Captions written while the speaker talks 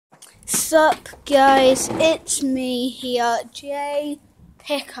Sup guys, it's me here,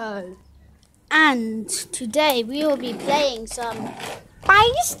 Picot, and today we will be playing some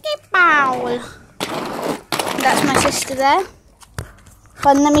basketball. That's my sister there.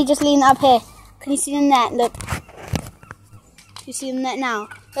 But let me just lean up here. Can you see the net? Look. Can you see the net now?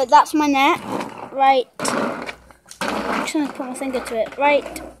 Look, that's my net. Right. I'm trying to put my finger to it.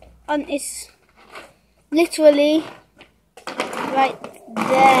 Right on, it's literally right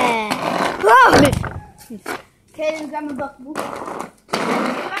there. Whoa! Okay, then grab my buckle.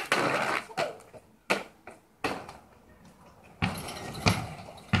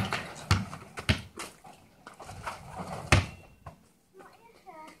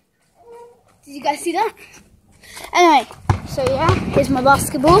 Did you guys see that? Anyway, so yeah, here's my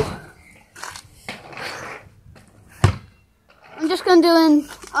basketball. I'm just going to do an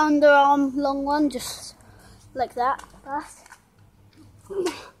underarm long one, just like that.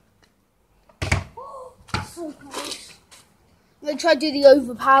 So close. I'm going to try to do the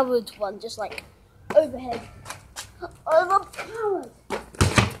overpowered one, just like overhead. Overpowered!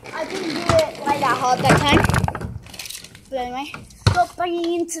 I didn't do it like that hard that time. But anyway, stop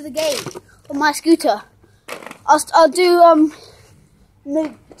banging into the gate on my scooter. I'll do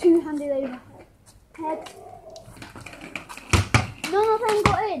no two-handed overhead. None of them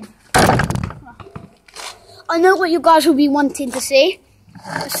got in. I know what you guys will be wanting to see.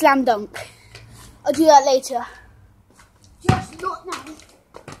 A slam dunk. I'll do that later. Just not now.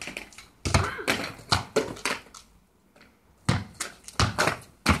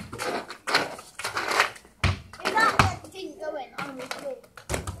 If that didn't go in, I would do it.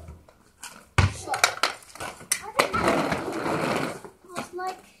 I think that was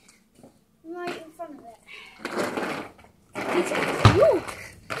like right in front of it.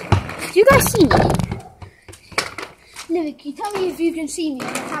 Do you guys see me? Livy, can you tell me if you can see me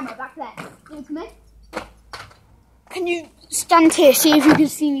on the camera back there? Livy, come here. Can you stand here, see if you can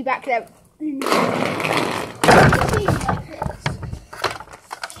see me back there? Can you see me like this?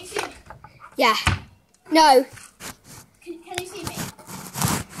 Can you see me? Yeah. No. Can you see me?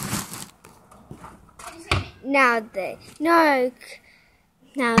 Can you see me? Now they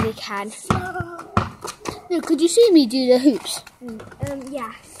can. No, could you see me do the hoops?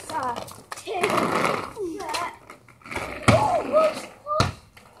 Yeah.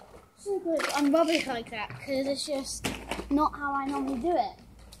 So good. I'm rubbish like that because it's just not how I normally do it.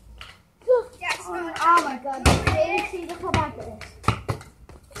 Oh my god! See, look how bad it is.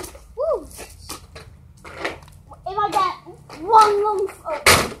 Woo! If I get one long, oh my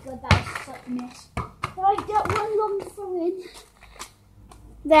god, that was such a miss. If I get one long throw in,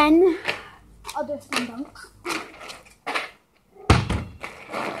 then I'll do a slam dunk.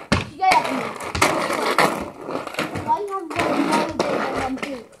 You get up to me. I have one big and one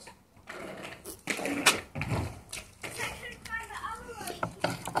boot.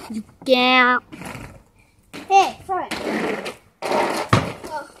 Yeah. Here, throw it.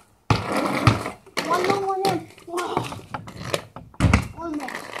 Oh. One long one in. One more.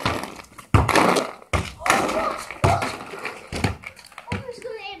 Almost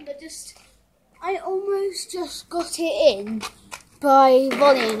got it in, but I almost just got it in by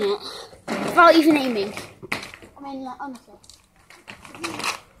volleying it without even aiming. I mean, like, honestly.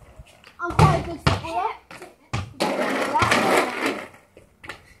 I'm quite a good footballer.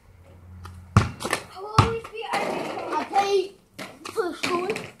 I play for the school.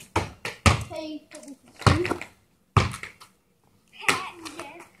 Play football for the school.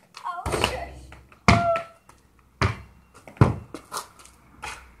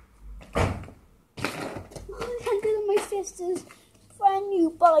 I'm doing my sister's brand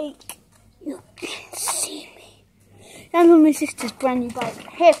new bike. You can see me. That's on my sister's brand new bike.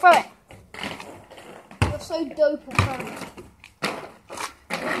 Here, throw it. You're so dope at throwing it.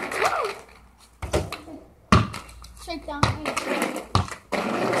 Straight down here.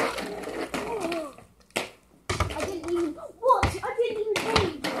 Oh. I didn't even. What? I didn't even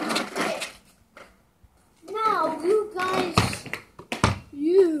aim. Now, you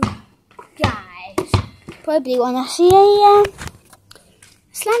guys probably want to see a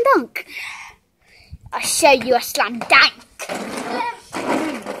slam dunk. I'll show you a slam dunk.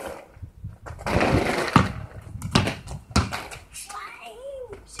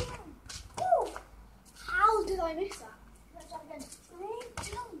 How did I miss that?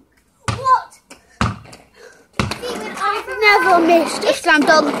 What? I've never missed a slam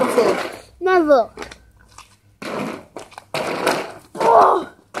dunk before. Never. Oh!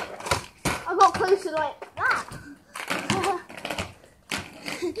 I got closer like that.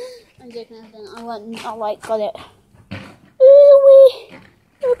 I'm joking, I like got it. Ooh wee.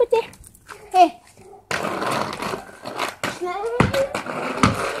 Look at that.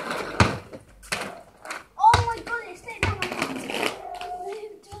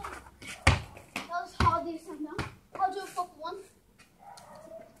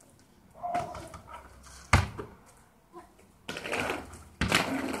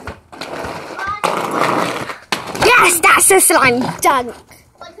 It's a slam dunk.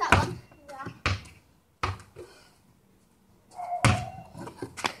 Like that one. Yeah.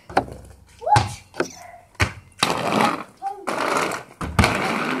 What?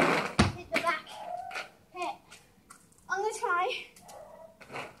 Hit the back. Hit. I'm going to try.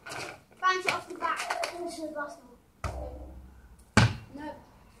 Bounce it off the back into the basketball. No.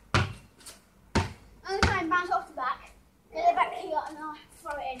 I'm going to try and bounce it off the back. Get it back here and I'll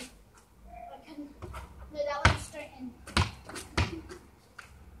throw it in. No, that one's straight in.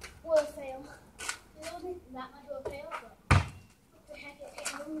 Will fail. It wasn't that much will fail, but what the heck, it hit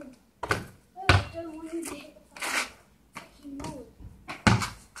the moon. No, I don't want you to hit the fucking moon.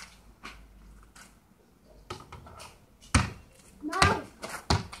 No!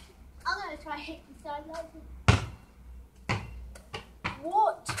 I'm gonna try hit the sideline.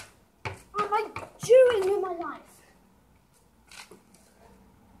 What am I doing with my life?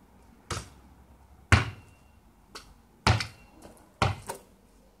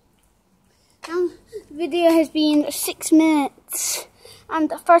 The video has been 6 minutes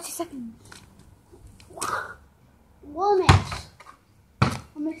and 30 seconds. 1 minute.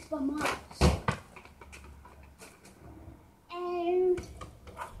 I missed by miles. And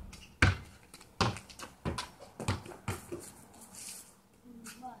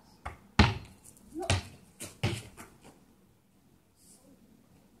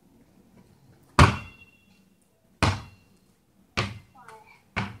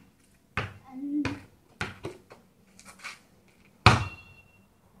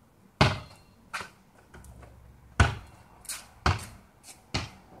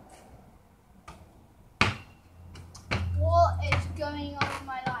what is going on in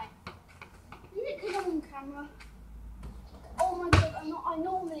my life? Is it because I'm on camera? Oh my god,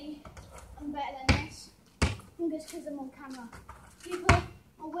 I'm better than this. I think it's because I'm on camera. People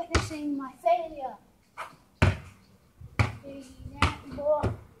are witnessing my failure. You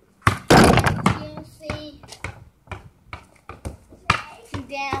see,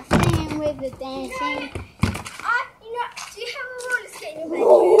 dancing with the dancing. Do you have a roller skate in your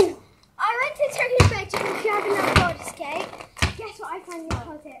bedroom? I went to Turkey's bedroom if you have another roller skate. Guess what I found in the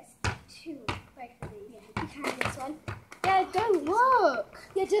closet? Two, basically. Yeah, you can have this one. Yeah, it don't work.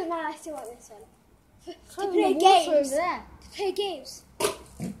 Yeah, it doesn't matter, I still want this one. To Throw play the water over games. there. To play games.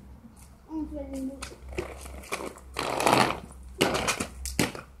 I'm playing water.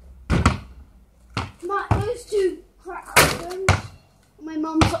 Those two crap iPhones, my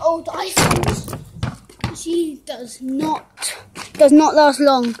mum's old iPhones, she does not last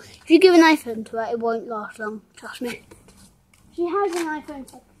long. If you give an iPhone to her, it won't last long, trust me. She has an iPhone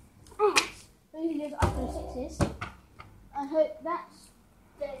 6S, but she has iPhone 6s. I hope that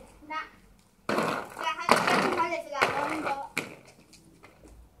hasn't had it for that long, but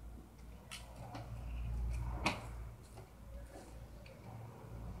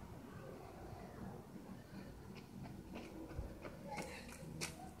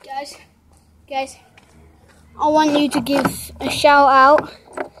guys, I want you to give a shout out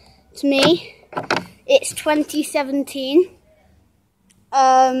to me. It's 2017.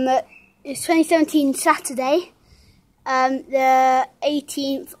 It's 2017 Saturday, the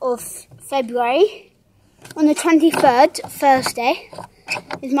 18th of February. On the 23rd, Thursday,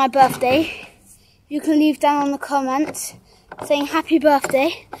 is my birthday. You can leave down on the comments saying happy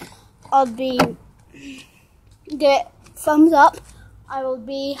birthday. Do it thumbs up. I will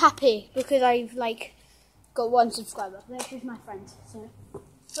be happy because I've got 1 subscriber. This is my friend. So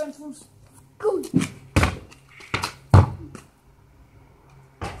friends was good.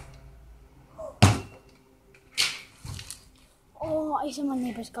 Oh, it's in my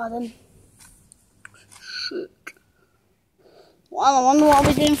neighbour's garden. Shoot. Well, I wonder what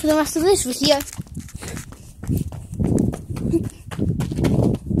I'll be doing for the rest of this video.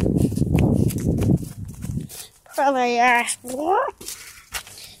 Probably ask what?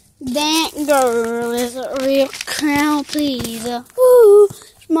 That girl is a real crowd pleaser. Ooh,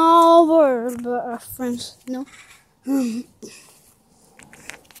 small world, but our friends no.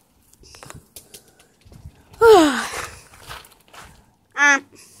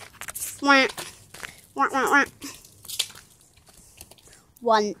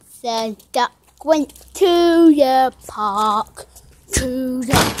 Once a duck went to the park, to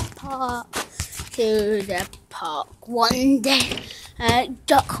the park one day. A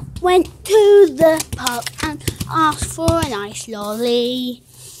duck went to the park and asked for an ice lolly.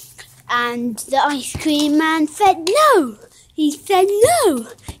 And the ice cream man said no. He said no.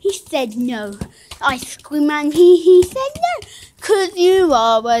 He said no. The ice cream man, he said no. 'Cause you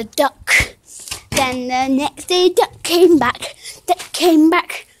are a duck. Then the next day duck came back. Duck came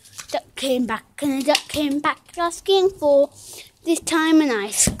back duck came back, and the duck came back asking for this time an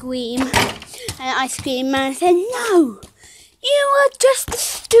ice cream. And the ice cream man said, "No, you are just a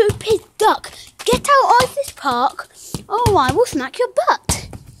stupid duck. Get out of this park, or I will smack your butt."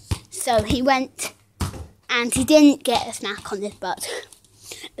 So he went, and he didn't get a smack on his butt.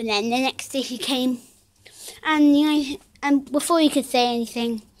 But then the next day he came, and before he could say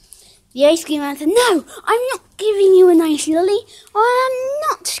anything, the ice cream man said, "No, I'm not giving you an ice lolly. I'm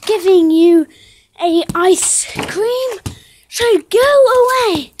not giving you a ice cream. So go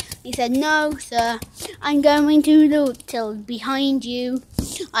away." He said, "No, sir, I'm going to look till behind you.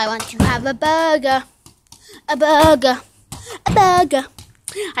 I want to have a burger. A burger. A burger.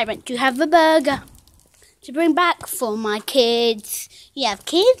 I want to have a burger to bring back for my kids." You have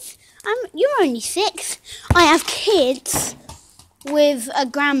kids? You're only 6. I have kids with a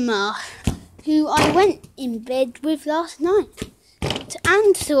grandma who I went in bed with last night,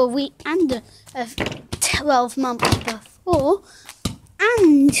 and so a week and 12 months before,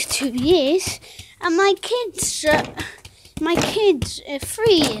 and 2 years. And my kids are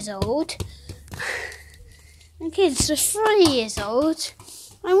 3 years old. My kids are 3 years old.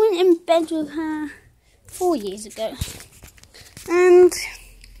 I went in bed with her 4 years ago, and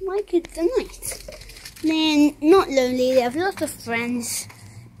my kids are nice. They're not lonely. They have lots of friends.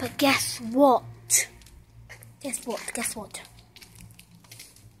 But guess what? Guess what?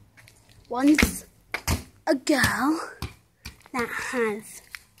 One's a girl that has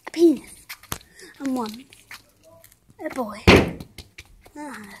a penis, and one's a boy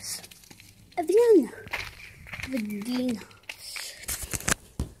that has a vagina.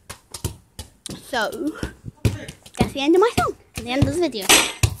 So that's the end of my song. The end of the video.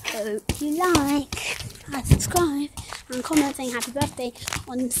 So if you like, subscribe and comment saying happy birthday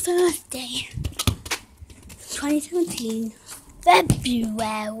on Thursday, 2017,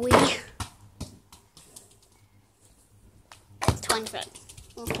 February 23rd.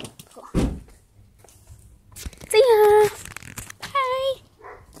 Okay, cool. See ya. Bye.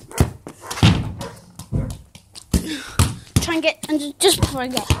 Try and get, and just before I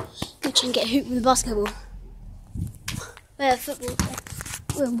go, I'm trying to get a hoop with a basketball. Football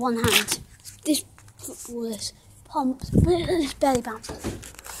with one hand. This football is pumped, but it's barely bouncing.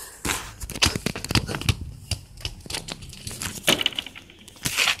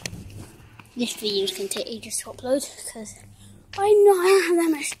 This video is going to take ages to upload because I know I don't have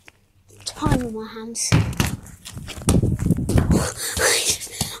that much time on my hands.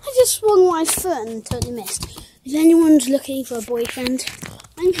 I just swung my foot and totally missed. If anyone's looking for a boyfriend,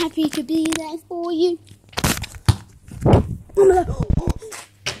 I'm happy to be there for you.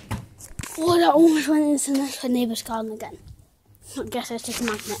 Oh, that almost went into the neighbour's garden again. I guess it's just a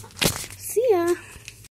magnet. See ya.